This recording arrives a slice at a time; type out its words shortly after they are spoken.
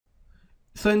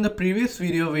So in the previous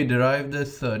video, we derived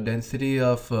this density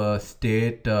of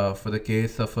state for the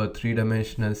case of a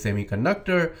three-dimensional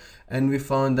semiconductor, and we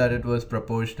found that it was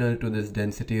proportional to this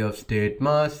density of state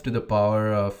mass to the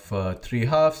power of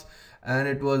 3/2, and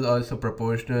it was also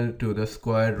proportional to the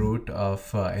square root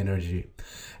of energy.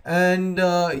 And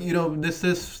this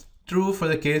is true for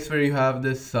the case where you have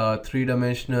this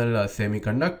three-dimensional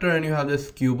semiconductor and you have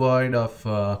this cuboid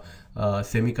of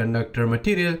semiconductor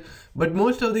material. But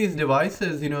most of these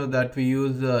devices that we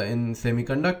use in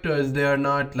semiconductors, they are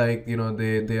not like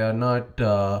they are not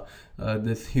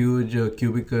this huge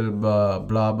cubical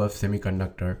blob of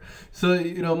semiconductor. So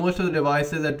most of the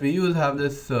devices that we use have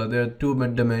this they're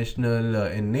two-dimensional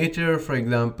in nature. For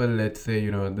example, let's say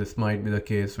this might be the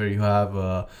case where you have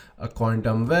a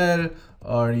quantum well,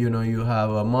 or you have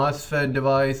a MOSFET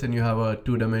device and you have a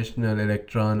two-dimensional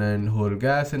electron and hole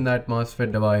gas in that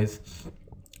MOSFET device.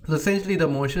 So essentially the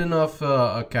motion of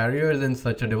carriers in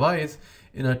such a device,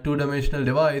 in a two-dimensional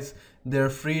device, they're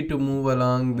free to move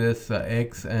along this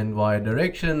x and y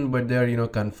direction, but they're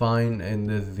confined in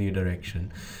this z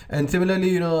direction. And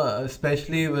similarly,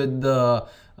 especially with the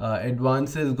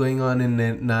advances going on in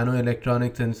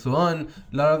nanoelectronics and so on,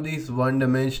 a lot of these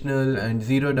one-dimensional and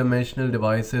zero-dimensional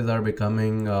devices are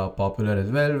becoming popular as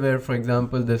well, where for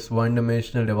example this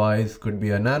one-dimensional device could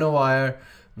be a nanowire,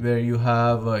 where you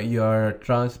have your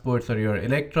transports or your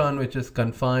electron which is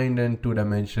confined in two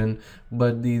dimension,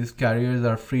 but these carriers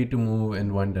are free to move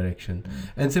in one direction.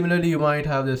 And similarly, you might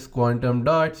have this quantum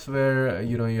dots where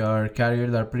your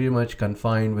carriers are pretty much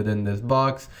confined within this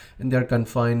box, and they're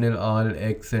confined in all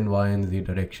x and y and z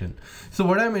direction. So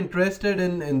what I'm interested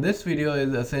in this video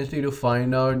is essentially to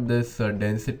find out this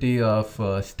density of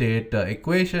state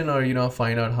equation, or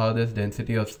find out how this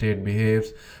density of state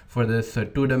behaves for this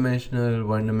two-dimensional,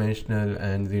 one-dimensional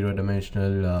and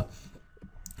zero-dimensional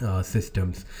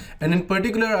systems. And in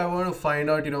particular, I want to find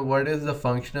out what is the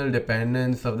functional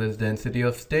dependence of this density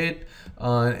of state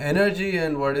on energy,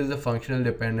 and what is the functional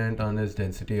dependent on this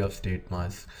density of state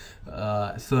mass.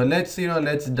 So let's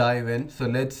dive in. So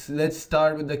let's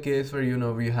start with the case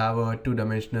where we have a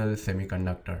two-dimensional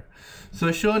semiconductor. So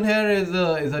shown here is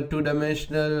a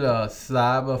two-dimensional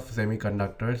slab of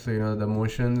semiconductor. So the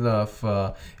motions of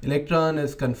electron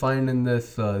is confined in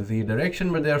this z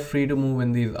direction, but they are free to move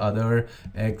in these other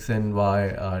x and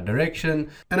y direction.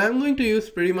 And I'm going to use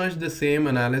pretty much the same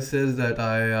analysis that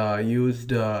I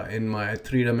used in my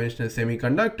three-dimensional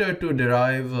semiconductor to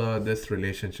derive this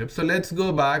relationship. So let's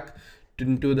go back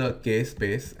into the K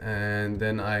space, and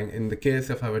then in the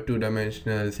case if I have a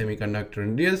two-dimensional semiconductor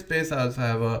in real space, I also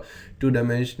have a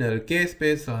two-dimensional K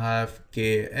space. So I have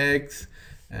Kx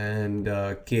and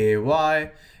Ky,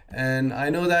 and I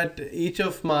know that each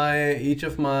of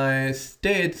my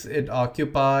states, it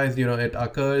occupies, it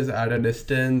occurs at a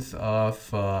distance of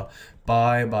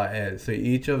pi by L. So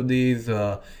each of these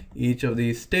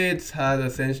states has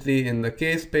essentially, in the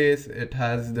K space, it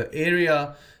has the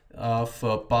area of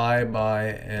pi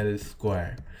by L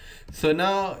square. So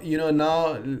now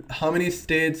now how many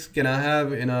states can I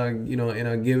have in a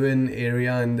given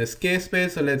area in this K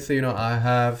space? So let's say I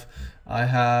have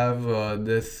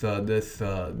this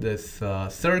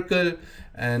circle,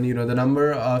 and the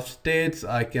number of states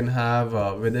I can have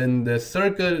within this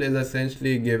circle is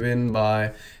essentially given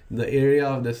by the area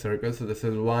of the circle. So this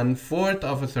is 1/4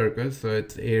 of a circle, so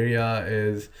its area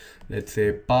is, let's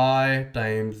say, pi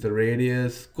times the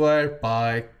radius square,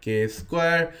 pi k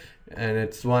square, and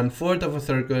it's 1/4 of a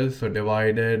circle, so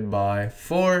divided by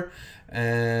 4.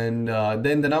 And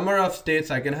then the number of states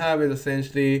I can have is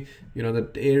essentially the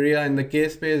area in the K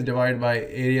space divided by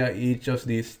area each of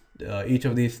these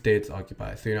states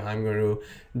occupies. So I'm going to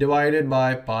divide it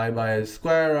by pi by L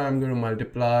square, or I'm going to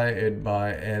multiply it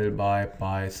by L by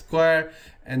pi square,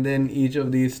 and then each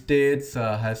of these states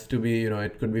has to be,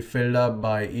 it could be filled up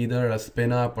by either a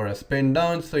spin up or a spin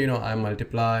down. So I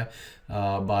multiply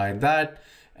by that.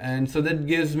 And so that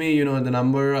gives me, the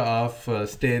number of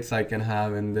states I can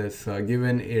have in this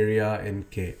given area in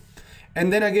K.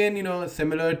 And then again,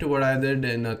 similar to what I did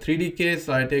in a 3D case,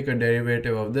 so I take a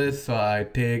derivative of this. So I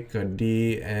take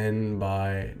dn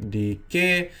by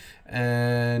dk,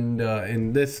 and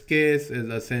in this case is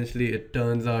essentially, it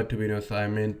turns out to be, so I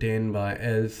maintain by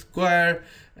L square,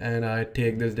 and I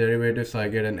take this derivative, so I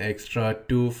get an extra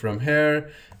 2 from here,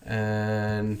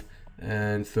 and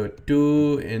so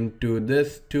 2 into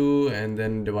this 2, and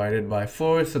then divided by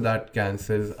 4, so that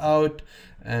cancels out,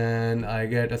 and I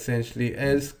get essentially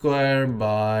L square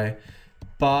by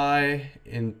pi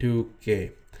into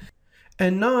k.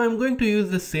 And now I'm going to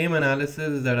use the same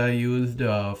analysis that I used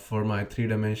for my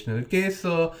three-dimensional case.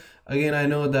 So again, I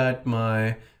know that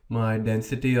my my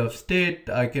density of state,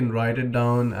 I can write it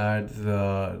down as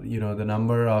the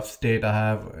number of state I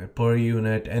have per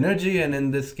unit energy, and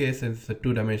in this case it's a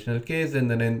two-dimensional case,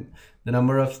 and then the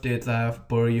number of states I have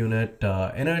per unit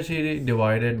energy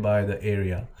divided by the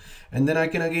area. And then I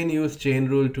can again use chain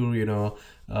rule to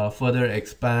further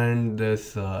expand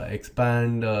this this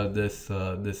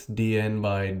dN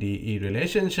by dE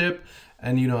relationship,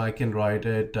 and I can write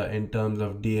it in terms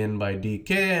of dN by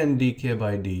dk and dk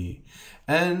by dE.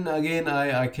 And again,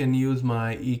 I can use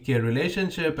my EK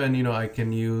relationship, and I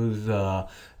can use that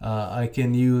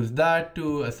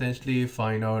to essentially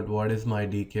find out what is my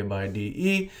dk by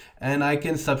dE, and I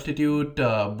can substitute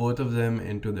both of them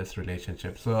into this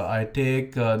relationship. So I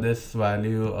take this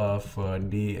value of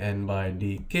dN by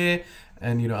dk,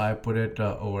 and I put it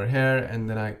over here, and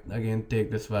then I again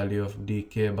take this value of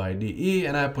dk by dE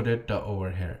and I put it over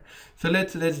here. So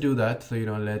let's do that. So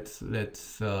let's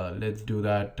do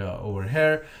that over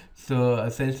here. So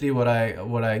essentially what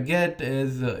I get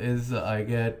is I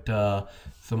get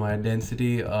so my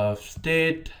density of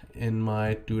state in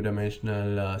my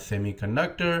two-dimensional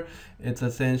semiconductor, it's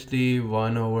essentially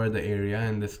 1 over the area.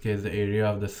 In this case, the area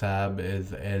of the SAB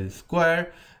is L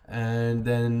square, and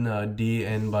then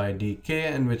dN by dk,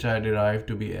 and which I derive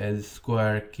to be L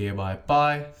square k by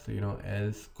pi. So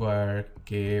L square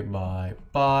k by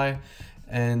pi,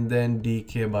 and then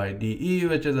dk by dE,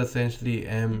 which is essentially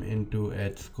m into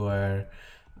h square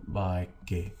by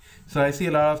k. So I see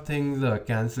a lot of things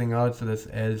cancelling out. So this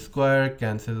L square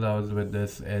cancels out with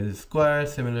this L square.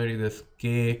 Similarly, this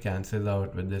k cancels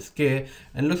out with this k,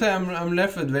 and looks like I'm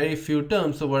left with very few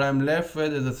terms. So what I'm left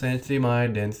with is essentially my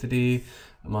density.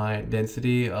 My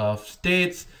density of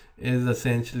states is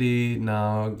essentially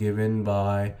now given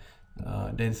by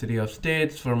density of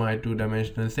states for my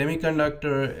two-dimensional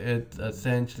semiconductor. It's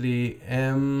essentially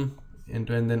m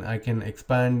into, and then I can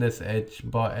expand this h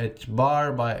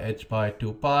bar by h by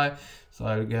 2 pi. So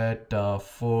I'll get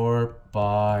 4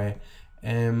 pi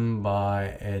m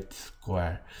by h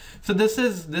square. So this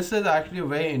is actually a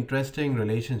very interesting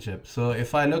relationship. So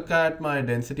if I look at my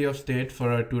density of state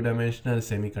for a two-dimensional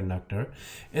semiconductor,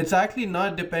 it's actually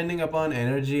not depending upon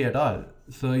energy at all.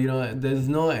 So there's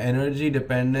no energy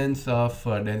dependence of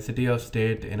density of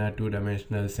state in a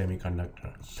two-dimensional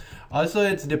semiconductor. Also,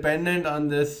 it's dependent on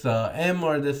this m,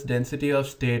 or this density of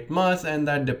state mass, and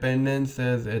that dependence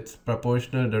is it's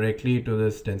proportional directly to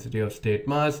this density of state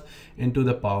mass into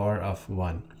the power of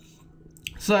 1.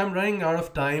 So I'm running out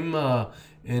of time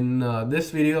in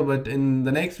this video, but in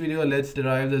the next video, let's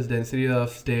derive this density of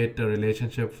state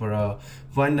relationship for a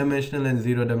one-dimensional and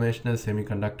zero-dimensional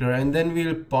semiconductor, and then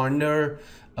we'll ponder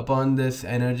upon this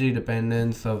energy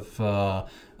dependence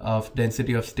of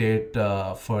density of state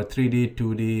for 3D,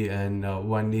 2D, and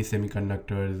 1D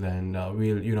semiconductors, and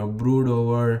we'll brood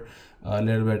over a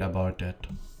little bit about it.